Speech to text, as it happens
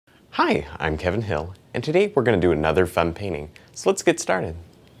Hi, I'm Kevin Hill, and today we're going to do another fun painting. So let's get started.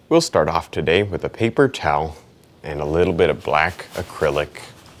 We'll start off today with a paper towel and a little bit of black acrylic.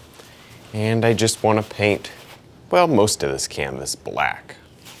 And I just want to paint, well, most of this canvas black.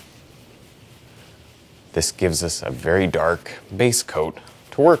 This gives us a very dark base coat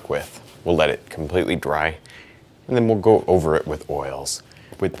to work with. We'll let it completely dry, and then we'll go over it with oils.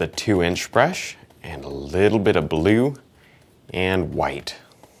 With the 2-inch brush and a little bit of blue and white,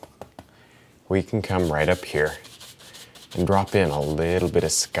 we can come right up here and drop in a little bit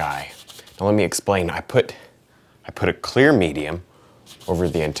of sky. Now let me explain. I put a clear medium over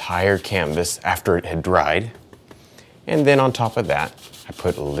the entire canvas after it had dried, and then on top of that I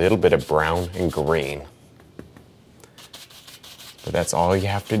put a little bit of brown and green. But that's all you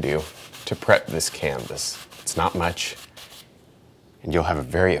have to do to prep this canvas. It's not much, and you'll have a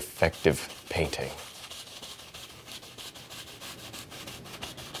very effective painting.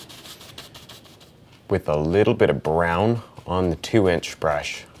 With a little bit of brown on the 2-inch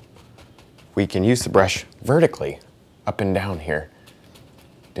brush, we can use the brush vertically up and down here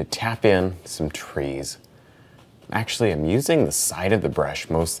to tap in some trees. Actually, I'm using the side of the brush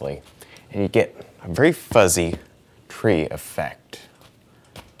mostly, and you get a very fuzzy tree effect.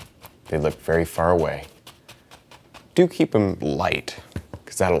 They look very far away. Do keep them light,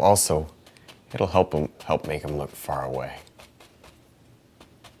 because it'll help make them look far away.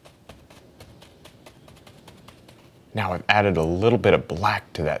 Now I've added a little bit of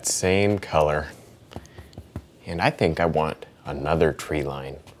black to that same color, and I think I want another tree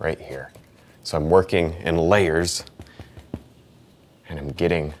line right here. So I'm working in layers, and I'm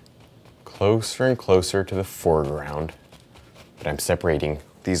getting closer and closer to the foreground, but I'm separating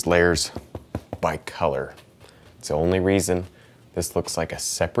these layers by color. It's the only reason this looks like a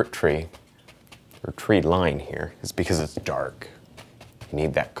separate tree or tree line here is because it's dark. You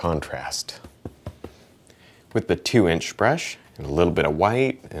need that contrast. With the 2-inch brush and a little bit of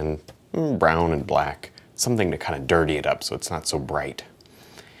white and brown and black, something to kind of dirty it up so it's not so bright.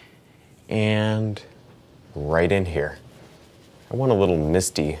 And right in here, I want a little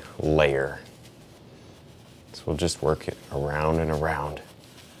misty layer. So we'll just work it around and around.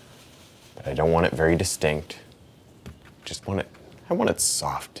 But I don't want it very distinct. I want it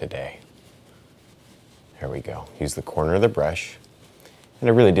soft today. There we go. Use the corner of the brush. And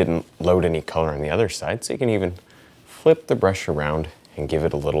I really didn't load any color on the other side, so you can even flip the brush around and give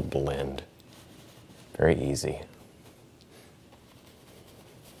it a little blend. Very easy.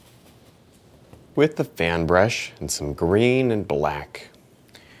 With the fan brush and some green and black,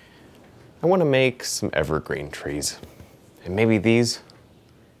 I want to make some evergreen trees. And maybe these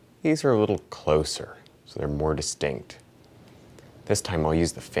are a little closer, so they're more distinct. This time I'll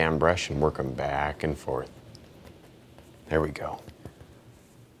use the fan brush and work them back and forth. There we go.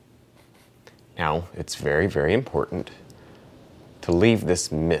 Now, it's very, very important to leave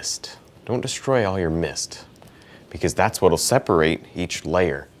this mist. Don't destroy all your mist, because that's what will separate each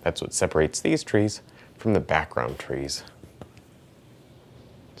layer. That's what separates these trees from the background trees.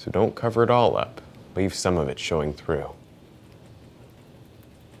 So don't cover it all up. Leave some of it showing through.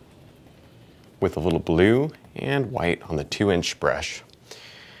 With a little blue and white on the 2-inch brush,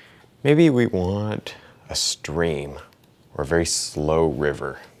 maybe we want a stream or a very slow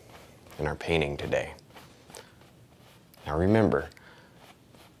river in our painting today. Now remember,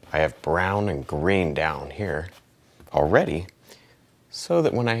 I have brown and green down here already, so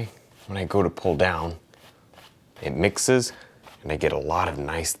that when I go to pull down, it mixes and I get a lot of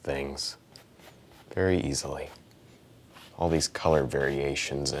nice things very easily. All these color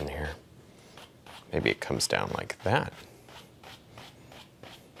variations in here. Maybe it comes down like that.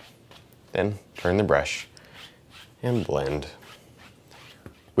 Then turn the brush and blend.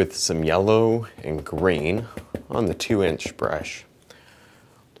 With some yellow and green on the 2-inch brush,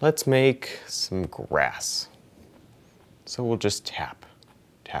 let's make some grass. So we'll just tap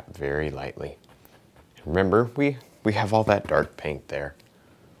very lightly. Remember, we have all that dark paint there,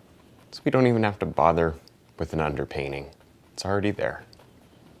 so we don't even have to bother with an underpainting. It's already there.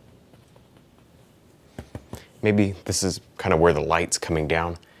 Maybe this is kind of where the light's coming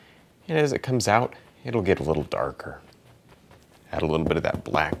down, and as it comes out, it'll get a little darker. Add a little bit of that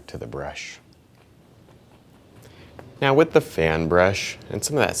black to the brush. Now with the fan brush and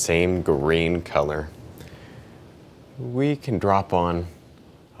some of that same green color, we can drop on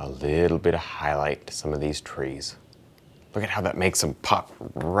a little bit of highlight to some of these trees. Look at how that makes them pop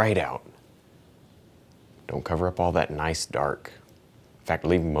right out. Don't cover up all that nice dark. In fact,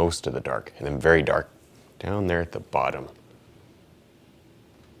 leave most of the dark, and then very dark down there at the bottom.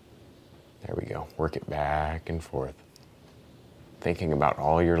 There we go. Work it back and forth. thinking about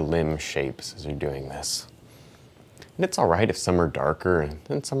all your limb shapes as you're doing this. And it's all right if some are darker and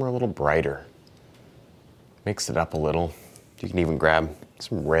then some are a little brighter. Mix it up a little. You can even grab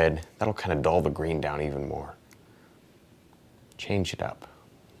some red. That'll kind of dull the green down even more. Change it up.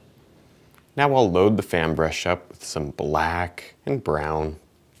 Now I'll load the fan brush up with some black and brown.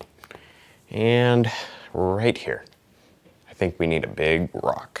 And right here, I think we need a big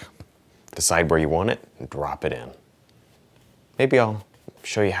rock. Decide where you want it and drop it in. Maybe I'll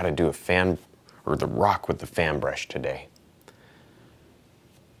show you how to do a fan or the rock with the fan brush today.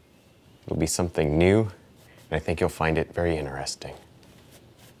 It'll be something new, and I think you'll find it very interesting.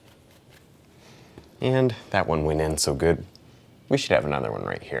 And that one went in so good. We should have another one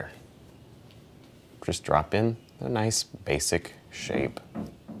right here. Just drop in a nice basic shape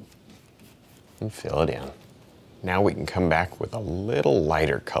and fill it in. Now we can come back with a little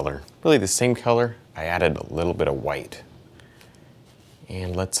lighter color. Really the same color, I added a little bit of white.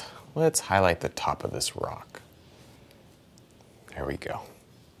 And let's highlight the top of this rock. There we go.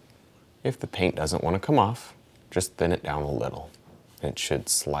 If the paint doesn't want to come off, just thin it down a little. It should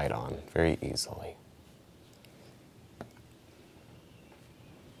slide on very easily.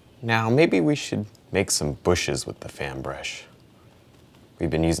 Now maybe we should make some bushes with the fan brush. We've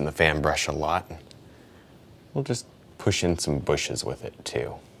been using the fan brush a lot. We'll just push in some bushes with it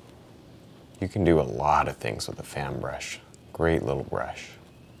too. You can do a lot of things with a fan brush. Great little brush.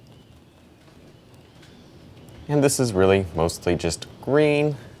 And this is really mostly just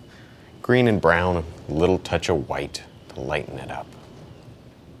green and brown, a little touch of white to lighten it up.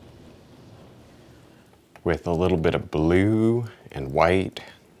 With a little bit of blue and white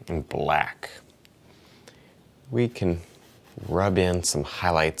and black, we can rub in some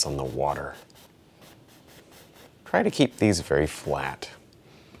highlights on the water. Try to keep these very flat.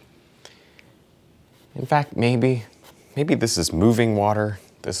 In fact, maybe this is moving water.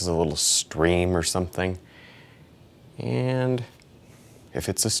 This is a little stream or something. And if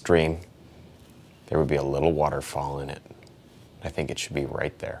it's a stream, there would be a little waterfall in it. I think it should be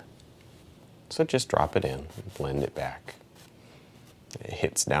right there. So just drop it in and blend it back. It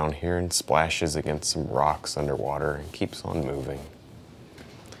hits down here and splashes against some rocks underwater and keeps on moving.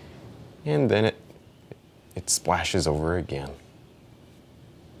 And then it splashes over again.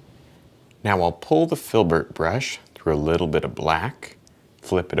 Now I'll pull the filbert brush through a little bit of black,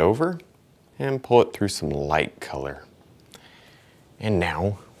 flip it over, and pull it through some light color. And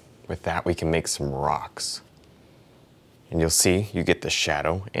now, with that, we can make some rocks. And you'll see you get the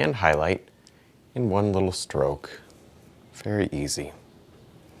shadow and highlight in one little stroke. Very easy.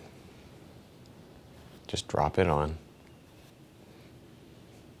 Just drop it on.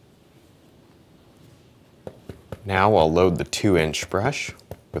 Now I'll load the 2-inch brush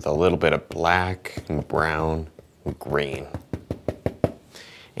with a little bit of black and brown and green.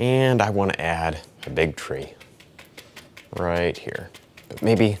 And I want to add a big tree right here. But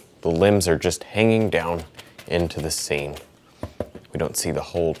maybe the limbs are just hanging down into the scene. We don't see the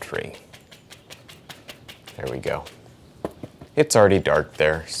whole tree. There we go. It's already dark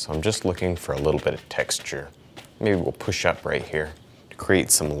there, so I'm just looking for a little bit of texture. Maybe we'll push up right here to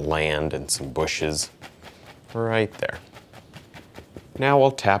create some land and some bushes right there. Now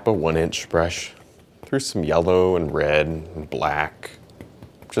I'll tap a 1-inch brush through some yellow and red and black.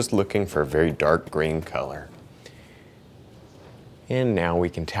 Just looking for a very dark green color. And now we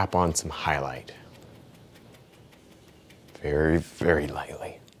can tap on some highlight. Very, very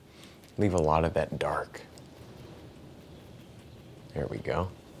lightly. Leave a lot of that dark. There we go.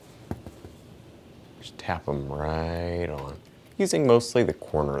 Just tap them right on, using mostly the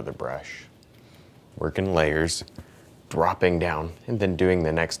corner of the brush. Work in layers, dropping down, and then doing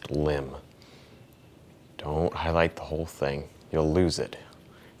the next limb. Don't highlight the whole thing. You'll lose it.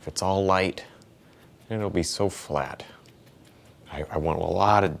 If it's all light, then it'll be so flat. I want a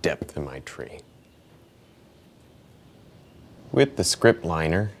lot of depth in my tree. With the script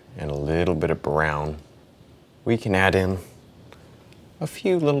liner and a little bit of brown, we can add in a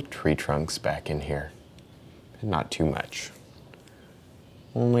few little tree trunks back in here. Not too much.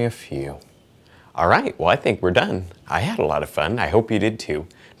 Only a few. All right, well, I think we're done. I had a lot of fun. I hope you did too.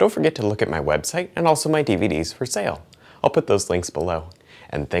 Don't forget to look at my website and also my DVDs for sale. I'll put those links below.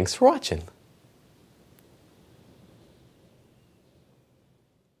 And thanks for watching.